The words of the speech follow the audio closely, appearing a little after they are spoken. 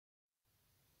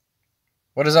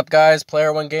What is up, guys?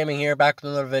 Player One Gaming here, back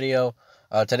with another video.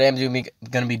 Today I'm going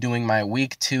to be doing my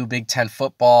Week 2 Big Ten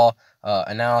football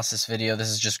analysis video. This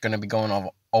is just going to be going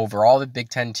over all the Big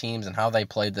Ten teams and how they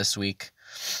played this week.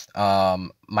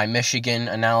 My Michigan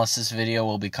analysis video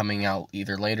will be coming out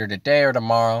either later today or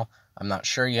tomorrow. I'm not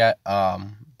sure yet,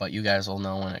 but you guys will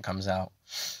know when it comes out.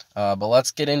 But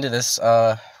let's get into this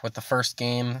with the first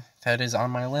game that is on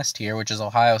my list here, which is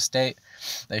Ohio State.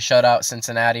 They shut out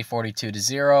Cincinnati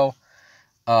 42-0.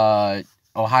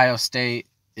 Ohio State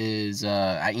is,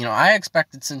 I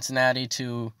expected Cincinnati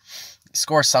to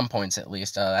score some points at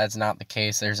least. That's not the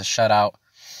case. There's a shutout,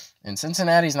 and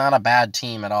Cincinnati's not a bad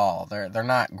team at all. They're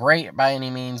not great by any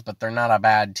means, but they're not a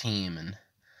bad team. And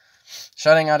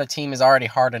shutting out a team is already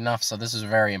hard enough, so this is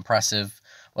very impressive.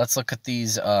 Let's look at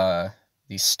these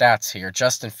stats here.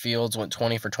 Justin Fields went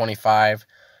 20 for 25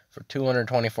 for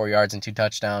 224 yards and 2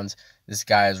 touchdowns. This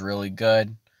guy is really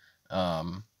good.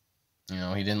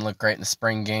 He didn't look great in the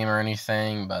spring game or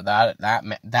anything, but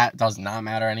that does not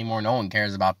matter anymore. No one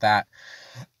cares about that.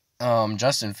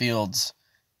 Justin Fields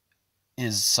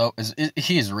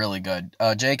he is really good.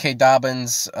 J.K.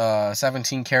 Dobbins,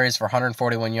 17 carries for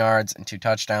 141 yards and 2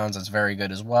 touchdowns. That's very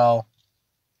good as well.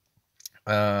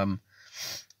 So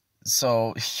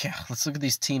yeah, let's look at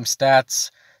these team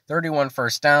stats. 31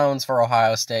 first downs for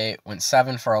Ohio State, went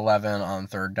 7 for 11 on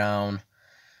third down.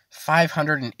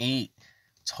 508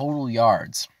 total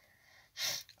yards.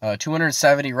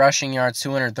 270 rushing yards,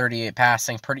 238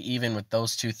 passing. Pretty even with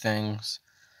those two things.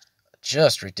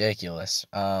 Just ridiculous.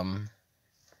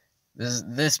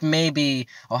 This may be,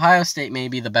 Ohio State may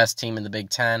be the best team in the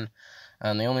Big Ten.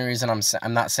 And the only reason I'm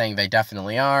not saying they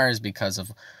definitely are is because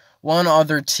of one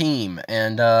other team,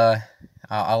 and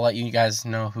I'll let you guys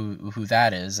know who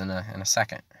that is in a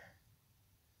second.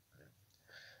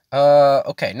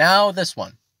 Okay, now this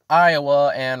one.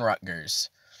 Iowa and Rutgers.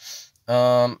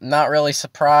 Not really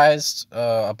surprised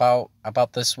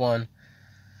about this one.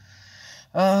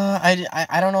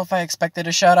 I don't know if I expected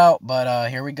a shutout, but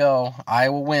here we go.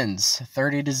 Iowa wins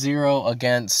 30-0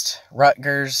 against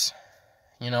Rutgers.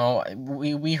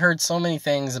 We heard so many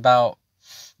things about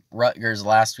Rutgers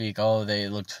last week. Oh, they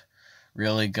looked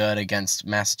really good against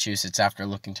Massachusetts after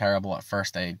looking terrible at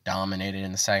first. They dominated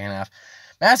in the second half.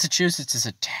 Massachusetts is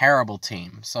a terrible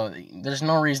team, so there's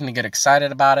no reason to get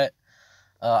excited about it.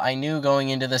 I knew going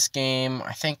into this game,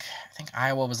 I think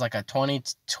Iowa was like a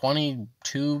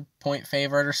 22-point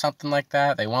favorite or something like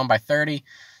that. They won by 30,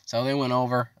 so they went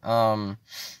over. That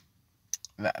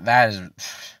is,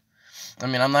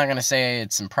 I'm not going to say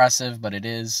it's impressive, but it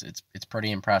is. It's pretty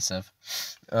impressive.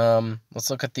 Let's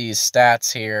look at these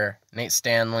stats here. Nate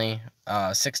Stanley,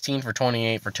 16 for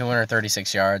 28 for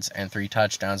 236 yards and 3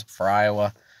 touchdowns for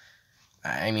Iowa.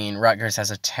 Rutgers has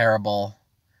a terrible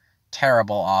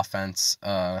offense,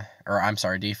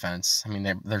 defense.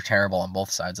 They're terrible on both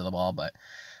sides of the ball, but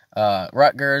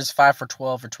Rutgers, 5 for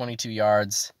 12 for 22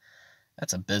 yards.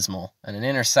 That's abysmal. And an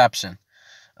interception.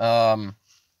 In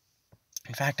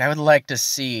fact, I would like to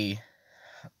see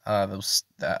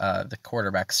the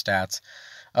quarterback stats.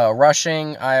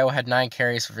 Rushing, Iowa had 9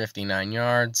 carries for 59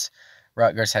 yards.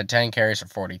 Rutgers had 10 carries for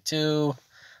 42.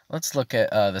 Let's look at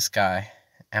this guy,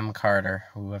 M. Carter,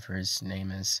 whoever his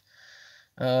name is.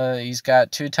 He's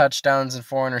got 2 touchdowns and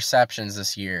 4 interceptions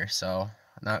this year, so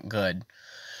not good.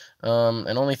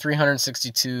 And only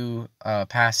 362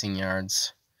 passing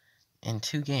yards in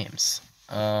 2 games.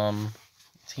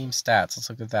 Team stats, let's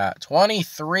look at that.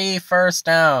 23 first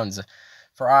downs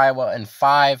for Iowa and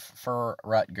 5 for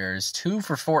Rutgers. 2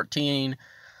 for 14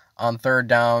 on third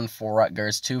down for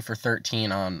Rutgers. 2 for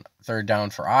 13 on third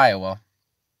down for Iowa.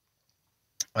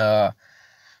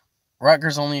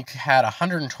 Rutgers only had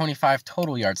 125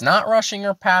 total yards, not rushing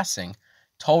or passing.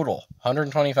 Total,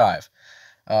 125.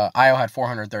 Iowa had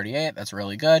 438. That's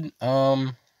really good.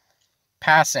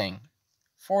 Passing,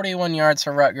 41 yards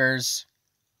for Rutgers.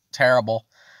 Terrible.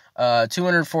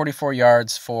 244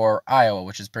 yards for Iowa,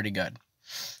 which is pretty good.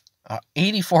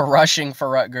 84 rushing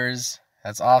for Rutgers.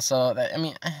 That's also,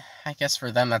 I guess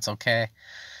for them that's okay.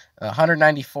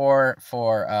 194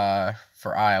 for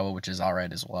Iowa, which is all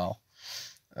right as well.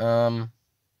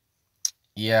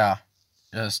 Yeah,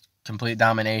 just complete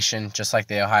domination, just like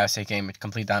the Ohio State game,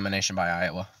 complete domination by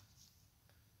Iowa.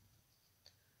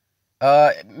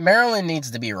 Maryland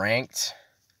needs to be ranked.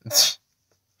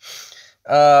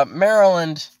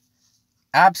 Maryland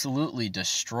absolutely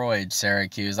destroyed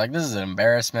Syracuse. This is an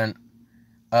embarrassment.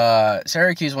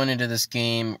 Syracuse went into this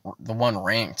game the one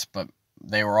ranked, but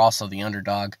they were also the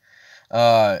underdog.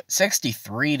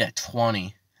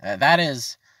 63-20. That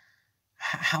is,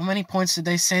 how many points did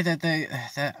they say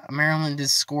that Maryland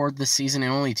has scored this season in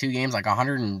only 2 games?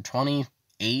 120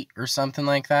 138 or something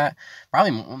like that.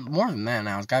 Probably more than that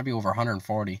now. It's got to be over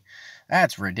 140.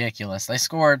 That's ridiculous. They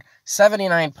scored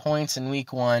 79 points in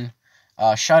week 1,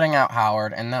 shutting out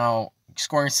Howard, and now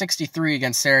scoring 63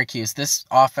 against Syracuse. This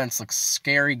offense looks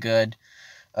scary good.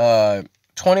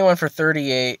 21 for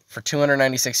 38 for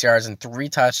 296 yards and 3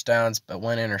 touchdowns, but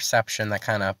 1 interception. That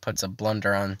kind of puts a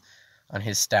blunder on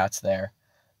his stats there.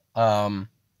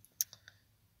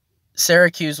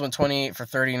 Syracuse went 28 for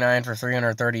 39 for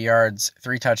 330 yards,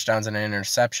 3 touchdowns and an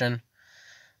interception.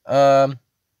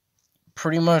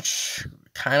 Pretty much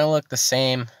kind of look the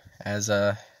same as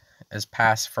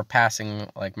passing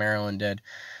like Maryland did.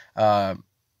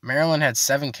 Maryland had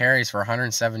 7 carries for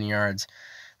 107 yards,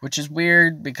 which is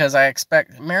weird because I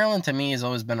expect Maryland to me has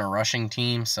always been a rushing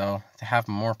team, so to have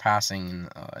more passing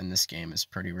in this game is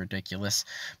pretty ridiculous.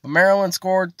 But Maryland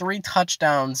scored 3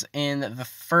 touchdowns in the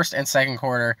first and second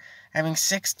quarter, having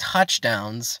 6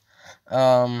 touchdowns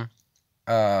by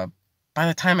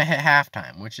the time it hit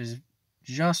halftime, which is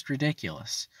just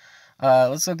ridiculous.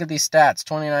 Let's look at these stats.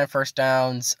 29 first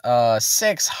downs,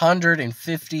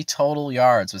 650 total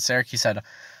yards, but Syracuse had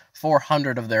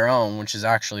 400 of their own, which is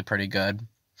actually pretty good.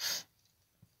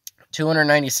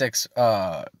 296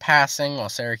 passing, while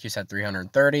Syracuse had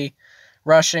 330.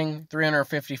 Rushing,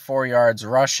 354 yards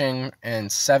rushing,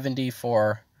 and 70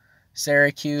 for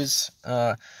Syracuse.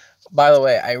 By the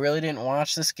way, I really didn't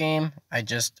watch this game.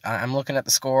 I'm looking at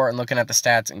the score and looking at the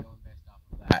stats and going based off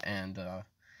of that, and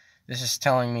this is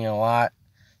telling me a lot.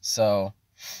 So,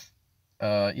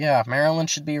 yeah, Maryland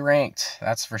should be ranked.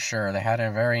 That's for sure. They had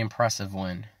a very impressive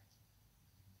win.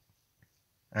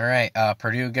 All right,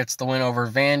 Purdue gets the win over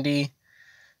Vandy.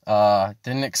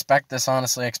 Didn't expect this,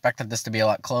 honestly. I expected this to be a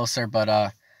lot closer,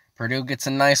 but Purdue gets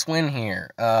a nice win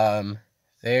here.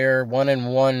 They're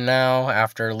 1-1 now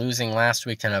after losing last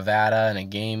week to Nevada in a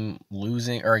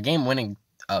game-winning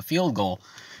field goal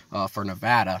for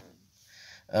Nevada.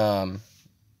 A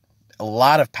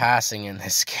lot of passing in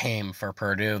this game for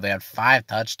Purdue. They had 5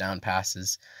 touchdown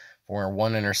passes for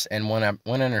one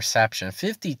interception.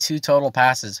 52 total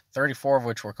passes, 34 of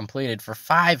which were completed for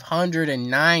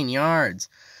 509 yards.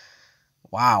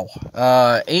 Wow.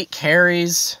 8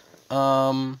 carries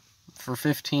for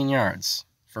 15 yards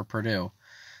for Purdue.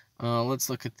 Let's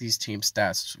look at these team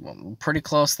stats. Pretty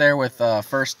close there with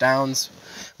first downs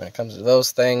when it comes to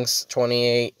those things.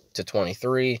 28 to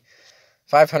 23.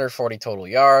 540 total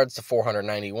yards to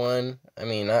 491. I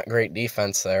mean, not great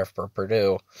defense there for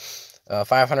Purdue.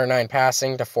 509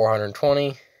 passing to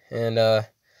 420. And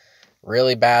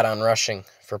really bad on rushing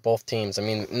for both teams. I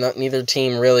mean, neither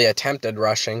team really attempted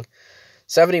rushing.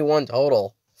 71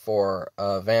 total for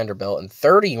Vanderbilt and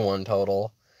 31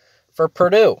 total for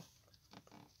Purdue.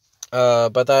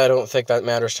 But I don't think that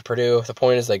matters to Purdue. The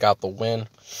point is they got the win.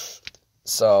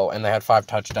 And they had 5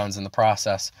 touchdowns in the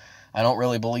process. I don't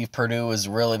really believe Purdue is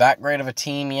really that great of a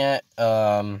team yet.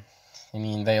 I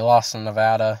mean, they lost in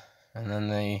Nevada, and then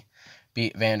they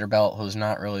beat Vanderbilt, who's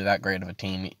not really that great of a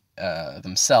team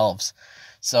themselves.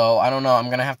 So, I don't know. I'm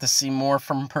going to have to see more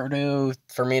from Purdue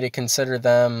for me to consider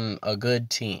them a good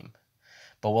team.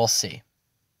 But we'll see.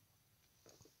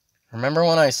 Remember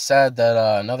when I said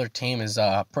that another team is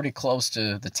pretty close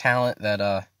to the talent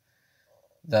that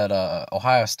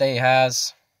Ohio State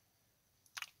has?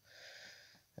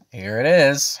 Here it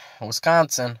is,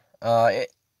 Wisconsin.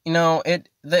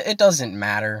 It doesn't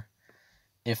matter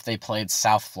if they played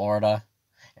South Florida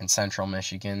and Central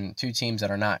Michigan, 2 teams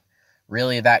that are not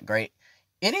really that great.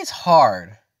 It is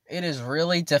hard. It is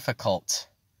really difficult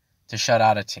to shut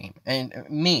out a team. And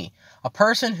me, a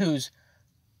person who's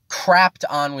crapped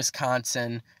on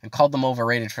Wisconsin and called them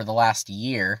overrated for the last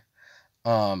year,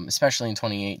 especially in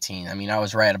 2018. I mean, I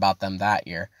was right about them that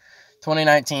year.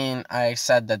 2019, I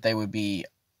said that they would be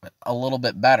a little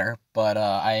bit better, but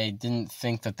I didn't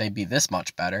think that they'd be this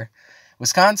much better.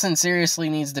 Wisconsin seriously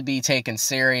needs to be taken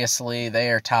seriously. They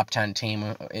are a top 10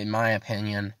 team, in my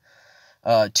opinion.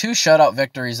 2 shutout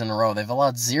victories in a row. They've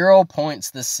allowed 0 points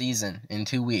this season in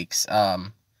 2 weeks. They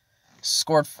won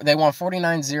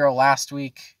 49-0 last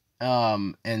week,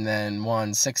 and then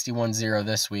won 61-0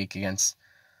 this week against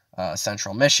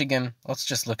Central Michigan. Let's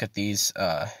just look at these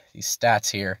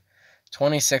stats here.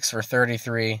 26 for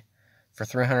 33 for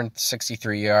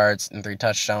 363 yards and 3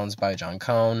 touchdowns by John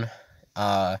Cohn.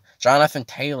 Jonathan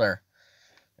Taylor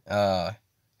had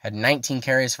 19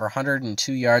 carries for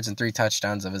 102 yards and 3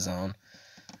 touchdowns of his own.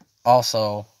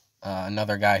 Also,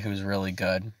 another guy who's really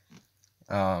good.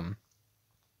 28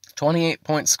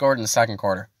 points scored in the second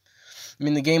quarter. I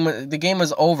mean, the game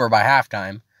was over by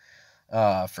halftime,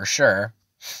 for sure.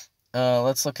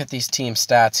 Let's look at these team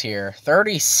stats here.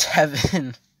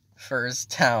 37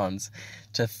 first downs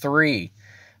to 3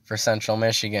 for Central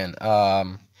Michigan.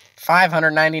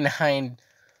 599.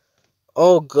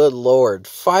 Oh, good Lord.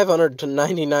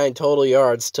 599 total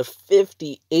yards to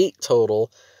 58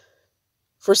 total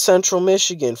for Central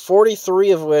Michigan.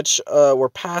 43 of which were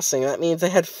passing. That means they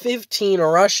had 15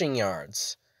 rushing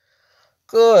yards.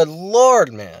 Good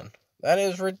Lord, man. That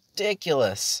is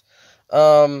ridiculous.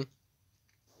 Yeah,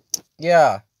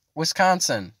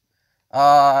 Wisconsin.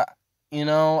 I'm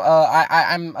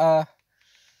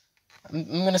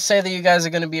gonna say that you guys are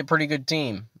gonna be a pretty good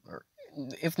team,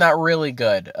 if not really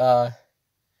good.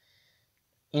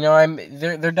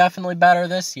 They're definitely better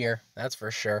this year. That's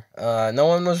for sure. No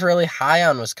one was really high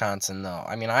on Wisconsin though.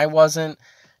 I mean, I wasn't.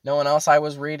 No one else I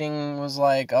was reading was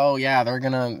like, oh yeah, they're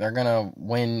gonna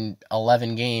win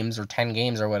 11 games or 10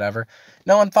 games or whatever.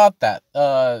 No one thought that.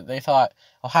 They thought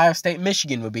Ohio State,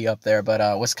 Michigan would be up there,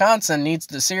 but Wisconsin needs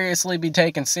to seriously be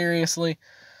taken seriously.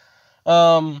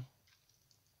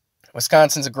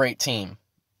 Wisconsin's a great team,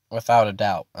 without a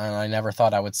doubt. And I never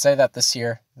thought I would say that this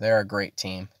year. They're a great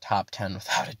team. Top 10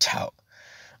 without a doubt.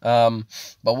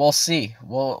 But we'll see.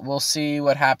 We'll see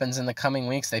what happens in the coming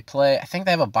weeks. I think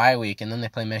they have a bye week, and then they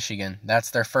play Michigan.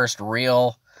 That's their first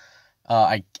real,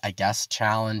 I guess,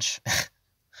 challenge.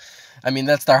 I mean,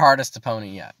 that's their hardest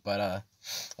opponent yet. But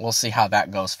we'll see how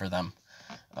that goes for them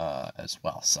as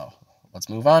well. So let's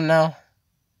move on now.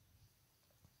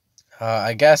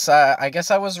 I guess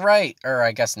I was right, or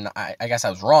I guess I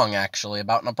was wrong actually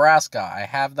about Nebraska. I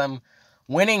have them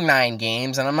winning 9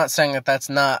 games, and I'm not saying that that's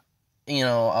not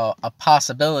a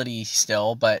possibility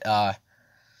still, but I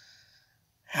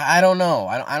don't know.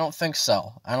 I don't think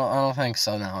so. I don't think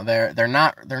so. No,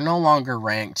 they're no longer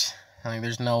ranked. I mean,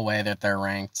 there's no way that they're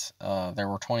ranked. They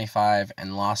were 25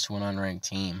 and lost to an unranked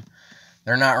team.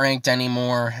 They're not ranked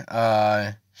anymore.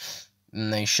 And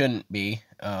they shouldn't be.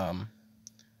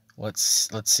 Let's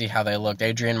see how they looked.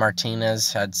 Adrian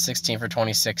Martinez had 16 for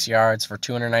 26 yards for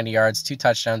 290 yards, 2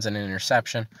 touchdowns, and an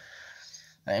interception.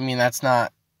 I mean, that's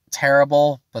not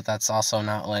terrible, but that's also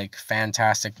not like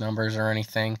fantastic numbers or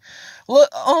anything. Look,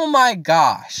 oh my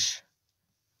gosh.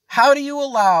 How do you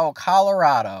allow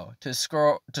Colorado to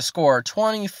score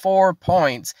 24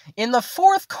 points in the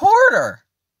fourth quarter?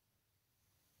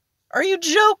 Are you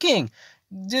joking?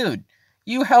 Dude,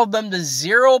 you held them to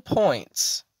 0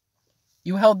 points.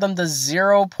 You held them to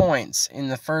 0 points in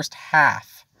the first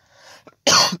half.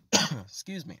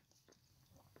 Excuse me.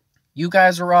 You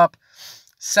guys were up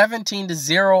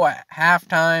 17-0 at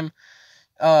halftime.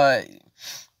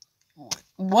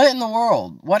 What in the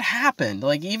world? What happened?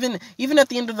 Like even at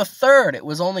the end of the third, it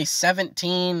was only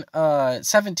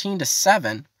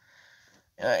 17-7.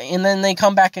 And then they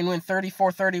come back and win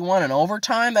 34-31 in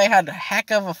overtime. They had a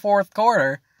heck of a fourth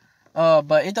quarter.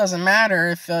 But it doesn't matter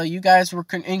if you guys were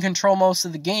in control most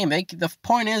of the game. The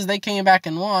point is they came back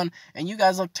and won, and you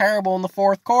guys looked terrible in the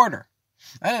fourth quarter.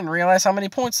 I didn't realize how many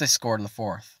points they scored in the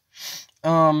fourth.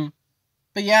 But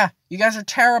yeah, you guys are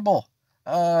terrible.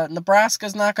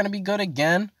 Nebraska's not going to be good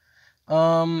again.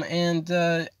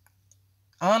 And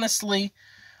honestly,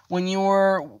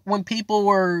 when people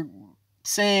were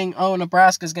saying, "Oh,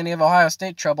 Nebraska's going to give Ohio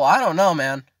State trouble," I don't know,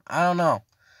 man. I don't know.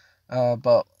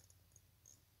 But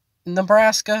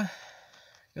Nebraska,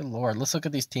 good Lord, let's look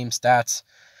at these team stats.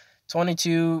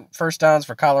 22 first downs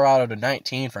for Colorado to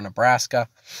 19 for Nebraska.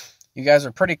 You guys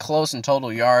are pretty close in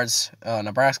total yards.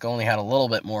 Nebraska only had a little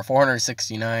bit more,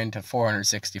 469 to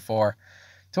 464.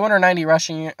 290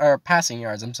 passing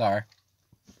yards,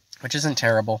 which isn't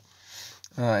terrible.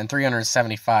 And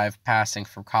 375 passing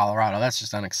for Colorado. That's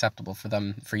just unacceptable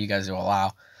for you guys to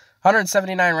allow.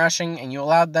 179 rushing, and you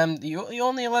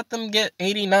only let them get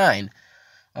 89.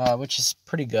 Which is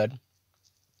pretty good.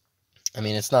 I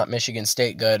mean, it's not Michigan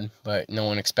State good, but no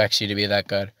one expects you to be that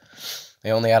good.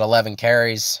 They only had 11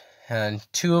 carries, and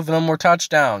 2 of them were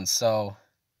touchdowns, so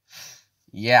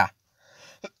yeah.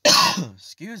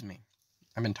 Excuse me.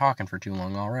 I've been talking for too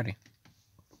long already.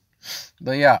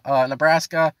 But yeah,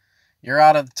 Nebraska, you're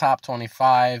out of the top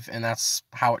 25, and that's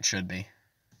how it should be.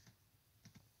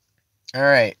 All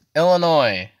right,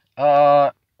 Illinois.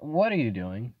 What are you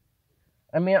doing?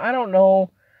 I mean, I don't know.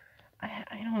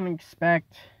 I don't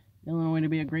expect Illinois to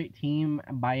be a great team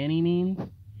by any means,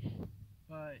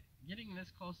 but getting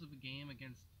this close of a game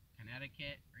against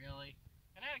Connecticut, really?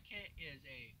 Connecticut is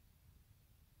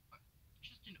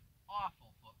just an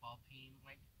awful football team.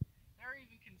 Like, they're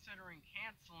even considering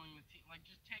canceling the team, like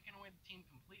just taking away the team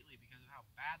completely because of how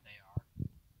bad they are.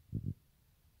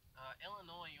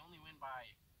 Illinois, you only win.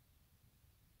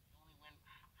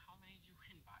 How many did you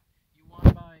win by? You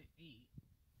won by 8.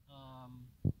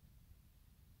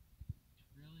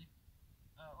 Really?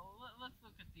 Let's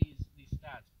look at these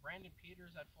stats. Brandon Brandon Peters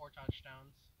had 4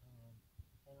 touchdowns.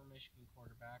 Former Michigan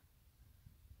quarterback.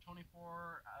 24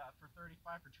 for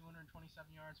 35 for 227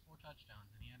 yards, 4 touchdowns,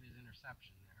 and he had his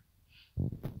interception there.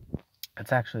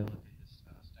 Let's actually look at his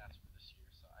stats for this year.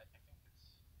 So I think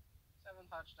it's 7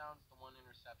 touchdowns to 1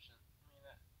 interception. I mean,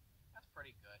 that's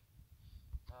pretty good.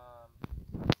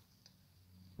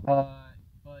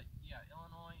 But yeah,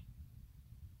 Illinois.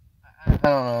 I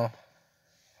don't know.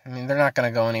 I mean, they're not going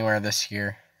to go anywhere this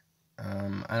year.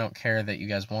 I don't care that you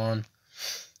guys won.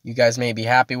 You guys may be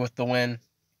happy with the win,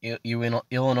 you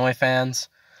Illinois fans,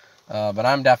 but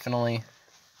I'm definitely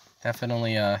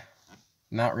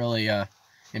not really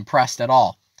impressed at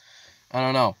all. I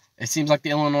don't know. It seems like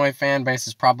the Illinois fan base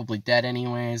is probably dead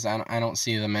anyways. I don't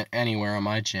see them anywhere on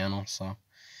my channel, so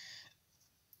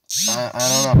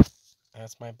I don't know.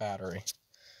 That's my battery.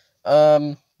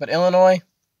 But Illinois,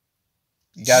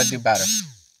 you got to do better.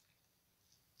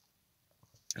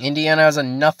 Indiana has a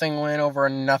nothing win over a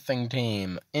nothing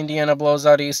team. Indiana blows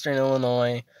out Eastern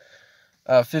Illinois,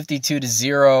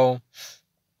 52-0.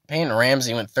 Peyton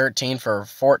Ramsey went 13 for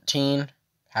 14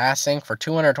 passing for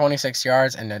 226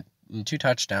 yards and 2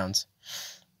 touchdowns.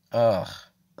 Ugh.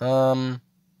 I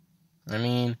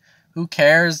mean, who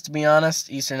cares, to be honest?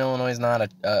 Eastern Illinois is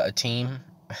not a team.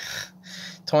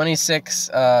 26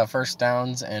 first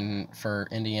downs and for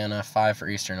Indiana, 5 for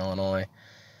Eastern Illinois.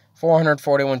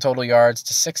 441 total yards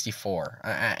to 64.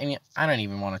 I don't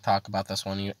even want to talk about this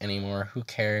one anymore. Who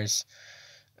cares?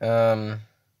 Yeah,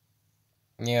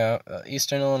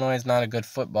 Eastern Illinois is not a good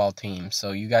football team,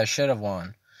 so you guys should have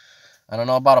won. I don't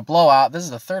know about a blowout. This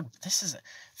is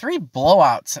 3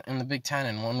 blowouts in the Big Ten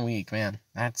in 1 week, man.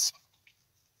 I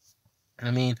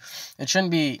mean, it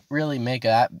shouldn't be really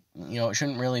it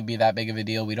shouldn't really be that big of a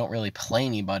deal. We don't really play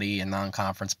anybody in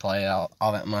non-conference play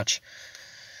all that much.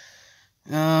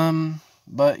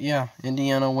 But yeah,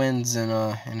 Indiana wins in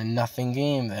a nothing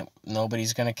game that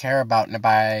nobody's gonna care about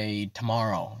by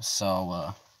tomorrow.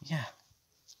 So yeah.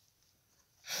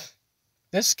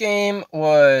 This game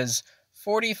was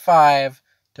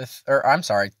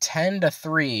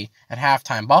 10-3 at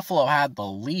halftime. Buffalo had the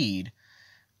lead.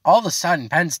 All of a sudden,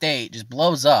 Penn State just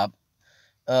blows up,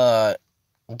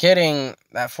 getting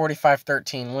that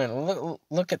 45-13 win.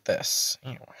 Look at this.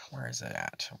 Where is it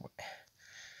at?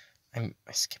 I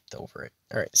skipped over it.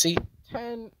 All right, see,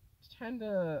 10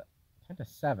 to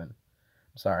 7. I'm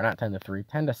sorry, not 10-3,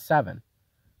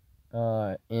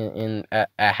 10-7. At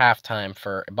halftime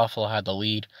for Buffalo had the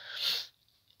lead.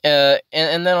 And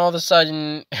then all of a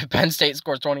sudden, Penn State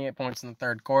scores 28 points in the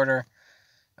third quarter,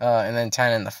 and then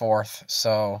 10 in the fourth.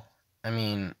 So, I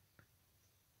mean,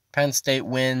 Penn State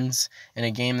wins in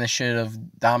a game that should have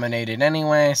dominated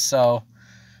anyway. So,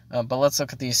 but let's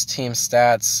look at these team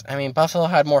stats. I mean, Buffalo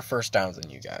had more first downs than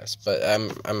you guys, but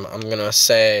I'm gonna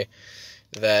say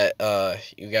that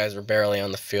you guys were barely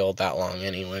on the field that long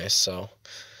anyway. So,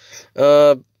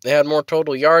 they had more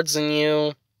total yards than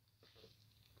you.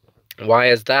 Why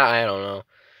is that? I don't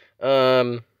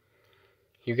know.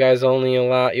 You guys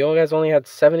only had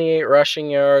 78 rushing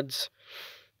yards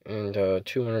and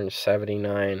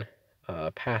 279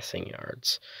 passing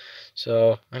yards.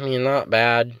 So, I mean, not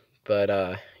bad,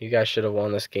 but you guys should have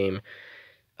won this game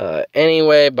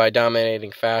anyway by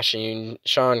dominating fashion.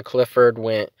 Sean Clifford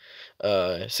went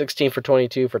 16 for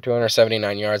 22 for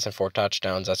 279 yards and 4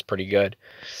 touchdowns. That's pretty good.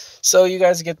 So you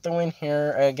guys get the win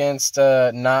here against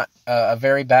not a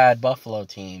very bad Buffalo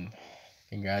team.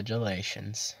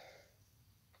 Congratulations.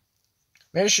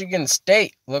 Michigan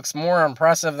State looks more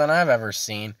impressive than I've ever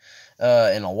seen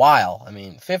in a while. I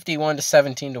mean,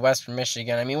 51-17 to Western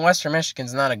Michigan. I mean, Western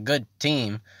Michigan's not a good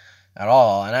team at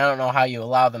all, and I don't know how you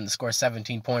allow them to score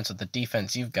 17 points with the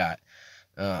defense you've got.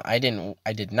 I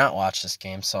did not watch this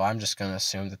game, so I'm just gonna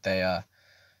assume that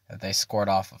they scored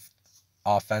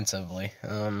offensively.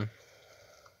 Let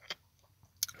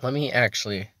me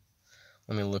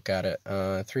look at it.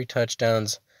 3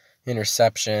 touchdowns,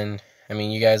 interception. I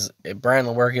mean, you guys,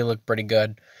 Brandon Lewerke looked pretty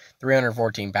good.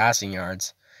 314 passing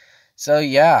yards. So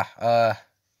yeah,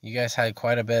 you guys had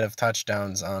quite a bit of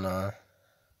touchdowns on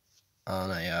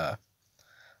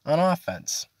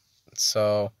offense.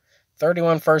 So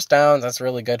 31 first downs. That's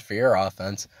really good for your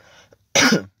offense.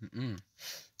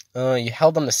 You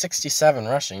held them to 67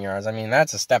 rushing yards. I mean,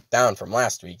 that's a step down from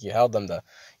last week. You held them to,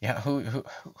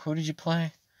 who did you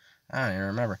play? I don't even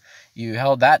remember. You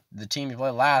held the team you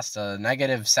played last,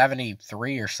 negative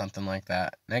 73 or something like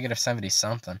that. Negative 70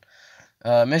 something.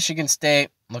 Michigan State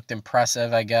looked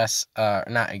impressive, I guess.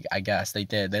 They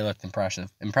did. They looked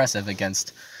impressive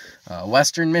against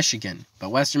Western Michigan.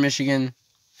 But Western Michigan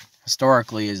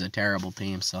historically is a terrible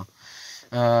team, so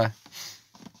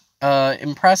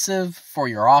Impressive for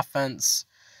your offense.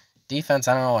 Defense,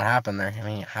 I don't know what happened there. I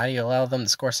mean, how do you allow them to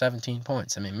score 17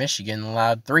 points? I mean, Michigan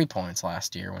allowed 3 points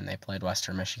last year when they played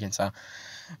Western Michigan. So,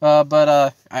 I'm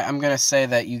going to say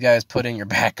that you guys put in your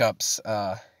backups.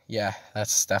 Yeah,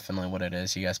 that's definitely what it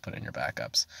is. You guys put in your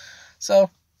backups. So,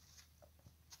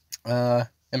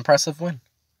 impressive win.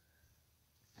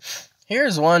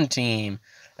 Here's one team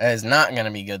that is not going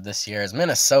to be good this year is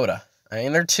Minnesota. I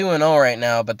mean, they're 2-0 right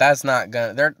now, but that's not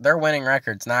going to... Their winning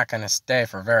record's not going to stay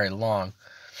for very long.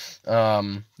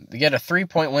 They get a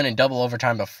 3-point win in double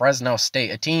overtime to Fresno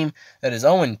State, a team that is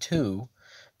 0-2.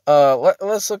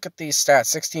 Let's look at these stats.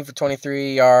 16 for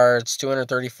 23 yards,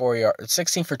 234 yards.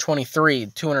 16 for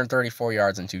 23, 234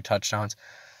 yards and 2 touchdowns.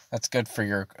 That's good for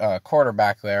your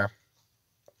quarterback there.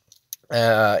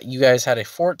 You guys had a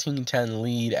 14-10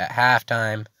 lead at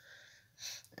halftime,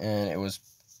 and it was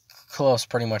close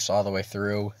pretty much all the way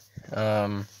through.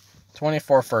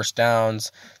 24 first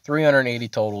downs, 380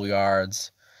 total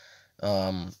yards.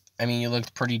 I mean, you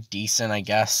looked pretty decent, I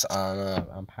guess,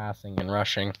 on passing and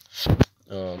rushing.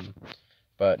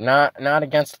 But not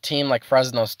against a team like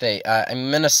Fresno State. I mean,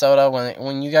 Minnesota,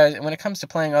 when it comes to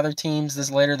playing other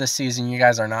teams later this season, you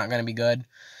guys are not going to be good.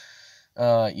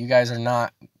 You guys are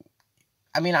not.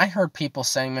 I mean, I heard people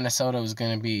saying Minnesota was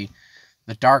going to be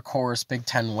the dark horse Big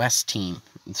Ten West team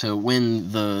to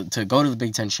go to the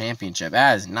Big Ten championship.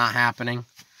 That is not happening.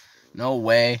 No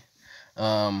way.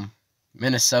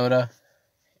 Minnesota,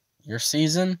 your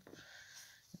season,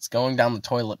 it's going down the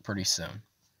toilet pretty soon.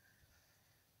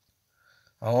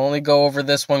 I'll only go over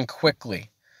this one quickly.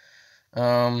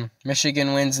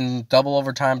 Michigan wins in double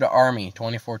overtime to Army,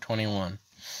 24-21.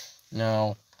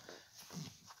 Now,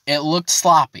 it looked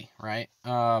sloppy, right?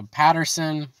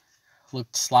 Patterson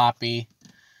looked sloppy.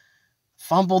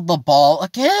 Fumbled the ball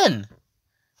again.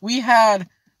 We had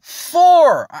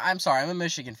 4. I'm sorry, I'm a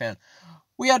Michigan fan.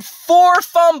 We had 4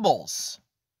 fumbles.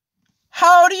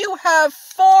 How do you have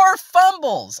 4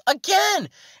 fumbles again?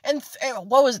 And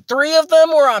what was it, 3 of them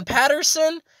were on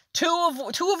Patterson? Two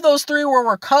of those 3 were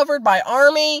recovered by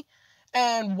Army,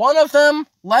 and one of them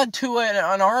led to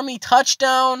an Army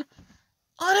touchdown.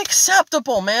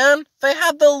 Unacceptable, man. They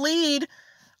had the lead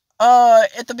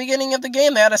at the beginning of the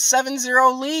game. They had a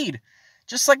 7-0 lead,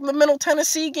 just like the Middle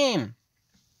Tennessee game.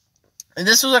 And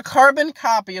this was a carbon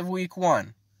copy of Week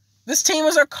 1. This team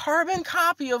was a carbon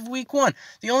copy of Week 1.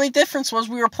 The only difference was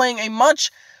we were playing a much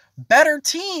better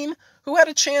team who had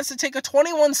a chance to take a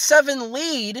 21-7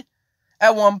 lead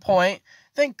at one point.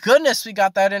 Thank goodness we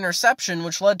got that interception,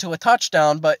 which led to a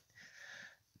touchdown. But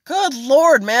good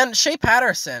Lord, man. Shea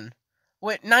Patterson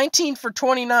went 19 for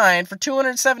 29 for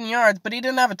 207 yards, but he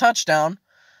didn't have a touchdown.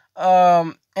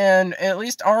 And at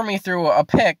least Army threw a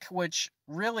pick, which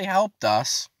really helped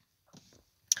us.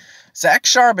 Zach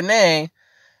Charbonnet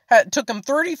took him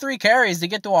 33 carries to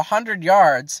get to 100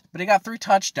 yards, but he got 3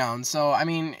 touchdowns. So, I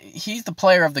mean, he's the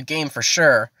player of the game for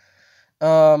sure.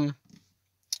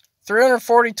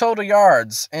 340 total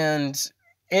yards, and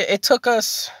it took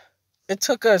us,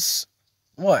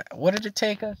 what did it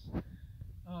take us?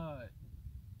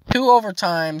 2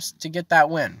 overtimes to get that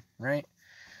win, right?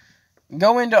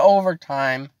 Go into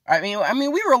overtime. I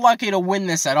mean, we were lucky to win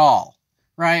this at all,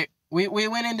 right? We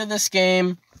went into this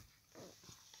game.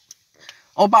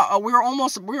 We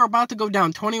were about to go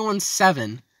down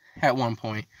 21-7 at one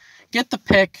point. Get the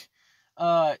pick,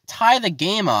 tie the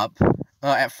game up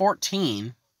at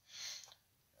 14.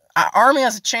 Army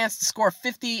has a chance to score a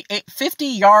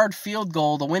 50-yard field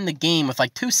goal to win the game with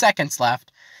like 2 seconds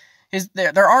left.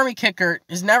 Their Army kicker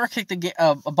has never kicked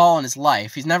a ball in his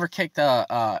life. He's never kicked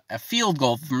a field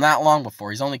goal from that long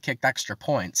before. He's only kicked extra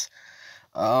points.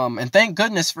 And thank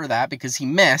goodness for that, because he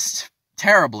missed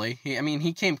terribly.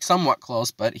 He came somewhat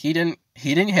close, but he didn't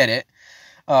hit it.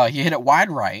 He hit it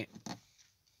wide right.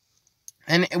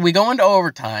 And we go into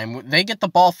overtime. They get the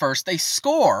ball first. They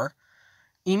score.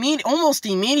 Almost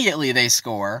immediately they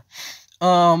score.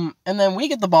 And then we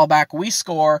get the ball back. We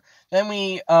score. Then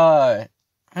we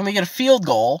get a field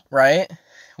goal, right?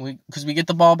 Because we get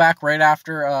the ball back right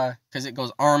after, because it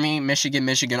goes Army, Michigan,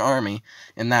 Michigan, Army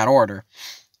in that order.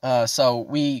 So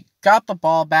we got the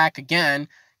ball back again,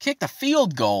 kicked a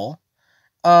field goal,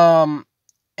 and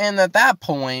at that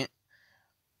point,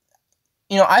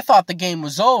 I thought the game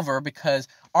was over because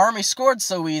Army scored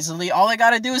so easily. All they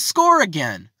got to do is score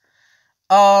again.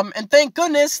 And thank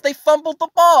goodness they fumbled the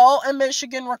ball and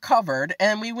Michigan recovered,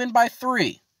 and we win by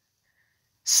 3.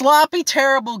 Sloppy,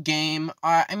 terrible game.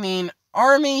 Army,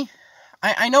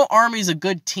 I know Army's a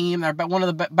good team. They're one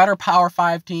of the better Power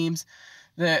 5 teams.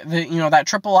 That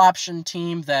triple option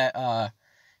team that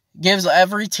gives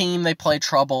every team they play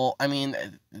trouble. I mean,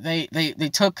 they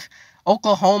took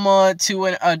Oklahoma to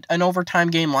an overtime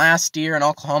game last year, and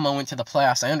Oklahoma went to the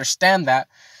playoffs. I understand that.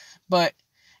 But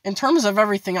in terms of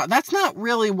everything else, that's not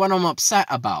really what I'm upset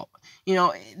about. You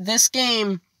know, this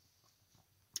game,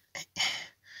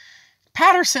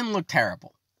 Patterson looked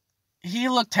terrible. He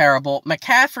looked terrible.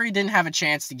 McCaffrey didn't have a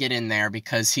chance to get in there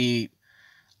because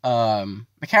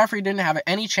McCaffrey didn't have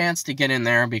any chance to get in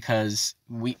there because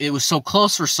it was so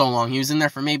close for so long. He was in there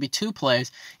for maybe 2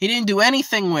 plays. He didn't do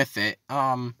anything with it.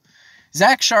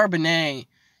 Zach Charbonnet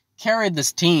carried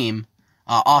this team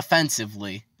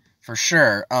offensively for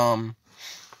sure. I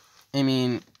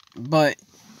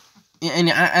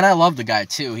love the guy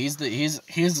too. He's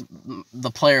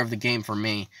the player of the game for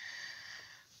me.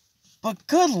 But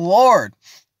good Lord,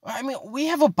 I mean, we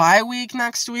have a bye week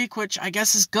next week, which I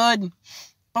guess is good.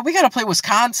 But we got to play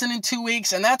Wisconsin in 2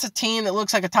 weeks, and that's a team that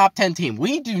looks like a top 10 team.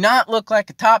 We do not look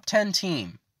like a top 10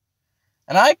 team.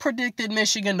 And I predicted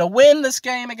Michigan to win this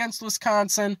game against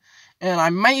Wisconsin, and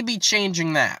I may be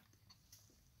changing that.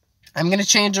 I'm going to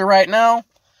change it right now.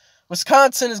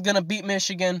 Wisconsin is going to beat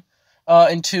Michigan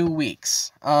in 2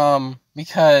 weeks.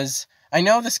 Because I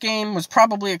know this game was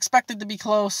probably expected to be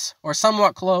close, or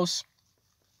somewhat close.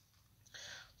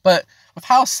 But with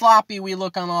how sloppy we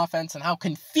look on offense and how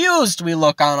confused we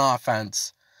look on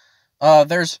offense,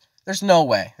 there's no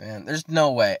way, man. There's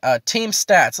no way. Team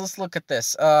stats. Let's look at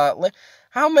this.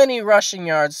 How many rushing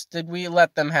yards did we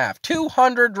let them have?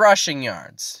 200 rushing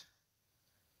yards.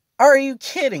 Are you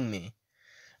kidding me?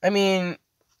 I mean,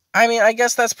 I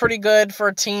guess that's pretty good for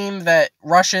a team that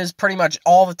rushes pretty much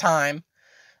all the time.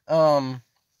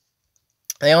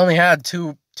 They only had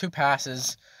two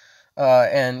passes,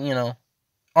 and you know,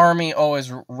 Army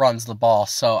always runs the ball.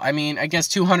 So, I mean, I guess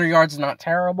 200 yards is not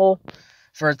terrible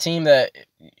for a team that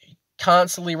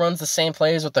constantly runs the same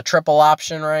plays with the triple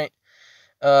option, right?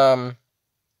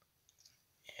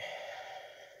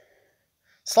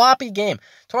 Sloppy game.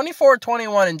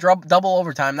 24-21 in double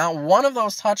overtime. Not one of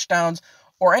those touchdowns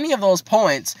or any of those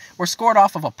points were scored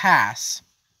off of a pass,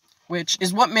 which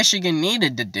is what Michigan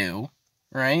needed to do,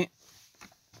 right?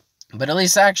 But at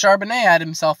least Zach Charbonnet had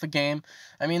himself a game.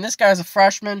 I mean, this guy's a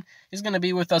freshman. He's going to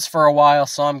be with us for a while,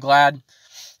 so I'm glad.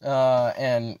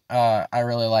 And I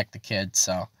really like the kid,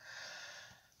 so.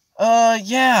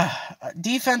 Yeah.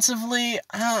 Defensively,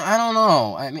 I don't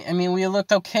know. I mean, we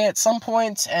looked okay at some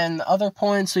points, and other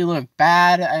points we looked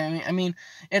bad. I mean,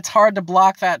 it's hard to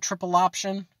block that triple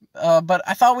option. But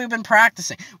I thought we've been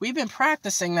practicing. We've been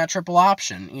practicing that triple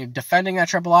option, defending that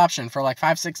triple option for like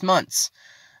 5-6 months.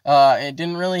 It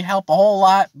didn't really help a whole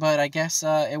lot, but I guess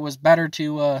it was better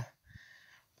to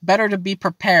be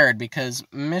prepared because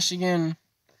Michigan.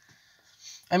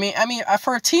 I mean,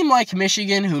 for a team like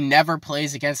Michigan who never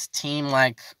plays against a team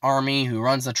like Army who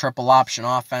runs the triple option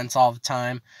offense all the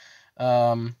time,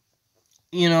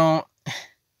 you know,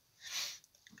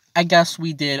 I guess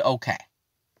we did okay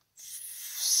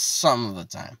some of the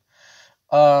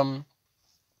time.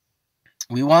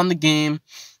 We won the game.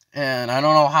 And I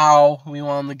don't know how we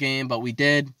won the game, but we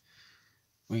did.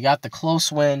 We got the close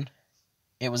win.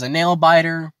 It was a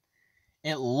nail-biter.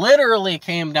 It literally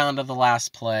came down to the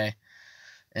last play.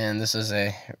 And this is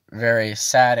a very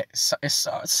sorry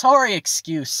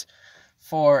excuse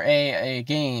for a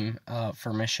game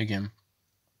for Michigan.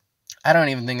 I don't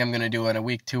even think I'm going to do a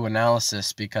week 2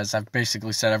 analysis because I've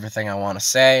basically said everything I want to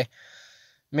say.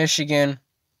 Michigan,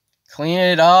 clean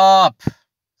it up.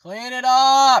 Clean it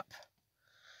up.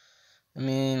 I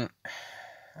mean,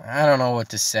 I don't know what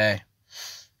to say.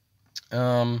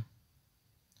 But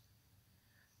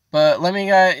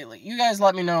you guys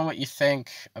let me know what you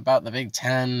think about the Big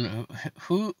Ten.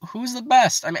 Who's the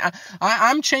best? I mean,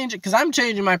 I'm changing because I'm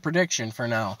changing my prediction for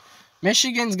now.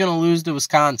 Michigan's gonna lose to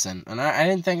Wisconsin, and I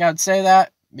didn't think I'd say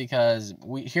that because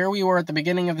we were at the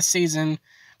beginning of the season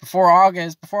before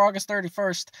August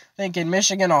 31st, thinking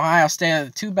Michigan, Ohio State are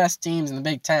the 2 best teams in the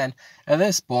Big Ten. At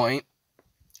this point,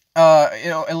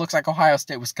 it looks like Ohio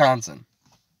State, Wisconsin.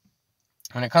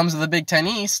 When it comes to the Big Ten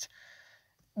East,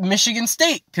 Michigan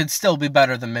State could still be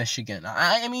better than Michigan.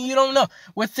 I mean, you don't know.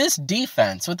 With this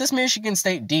Michigan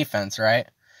State defense, right,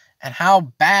 and how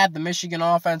bad the Michigan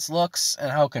offense looks,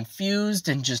 and how confused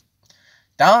and just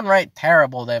downright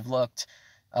terrible they've looked,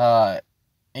 I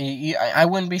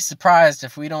wouldn't be surprised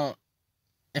if we lose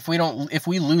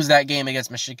that game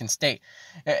against Michigan State.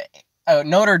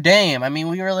 Notre Dame, I mean,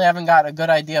 we really haven't got a good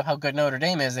idea of how good Notre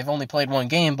Dame is. They've only played 1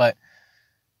 game, but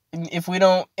if we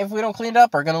don't clean it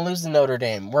up, we're going to lose to Notre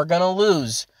Dame. We're going to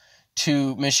lose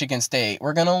to Michigan State.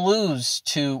 We're going to lose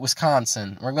to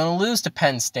Wisconsin. We're going to lose to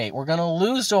Penn State. We're going to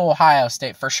lose to Ohio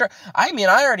State for sure. I mean,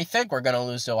 I already think we're going to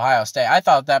lose to Ohio State. I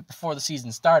thought that before the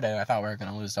season started. I thought we were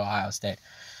going to lose to Ohio State.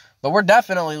 But we're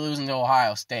definitely losing to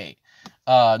Ohio State.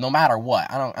 No matter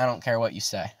what. I don't care what you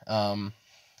say.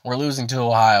 We're losing to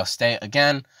Ohio State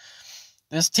again.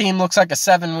 This team looks like a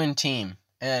 7-win team.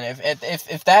 And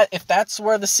if that's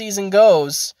where the season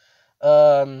goes,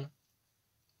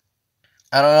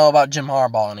 I don't know about Jim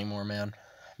Harbaugh anymore, man.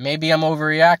 Maybe I'm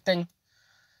overreacting.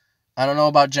 I don't know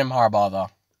about Jim Harbaugh, though,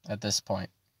 at this point.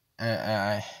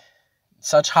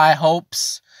 Such high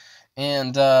hopes,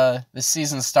 and this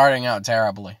season's starting out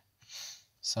terribly.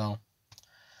 So,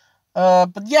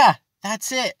 but yeah,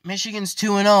 that's it. Michigan's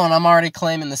 2-0, and I'm already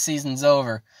claiming the season's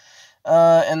over.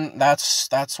 And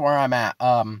that's where I'm at.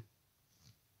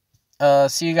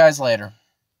 See you guys later.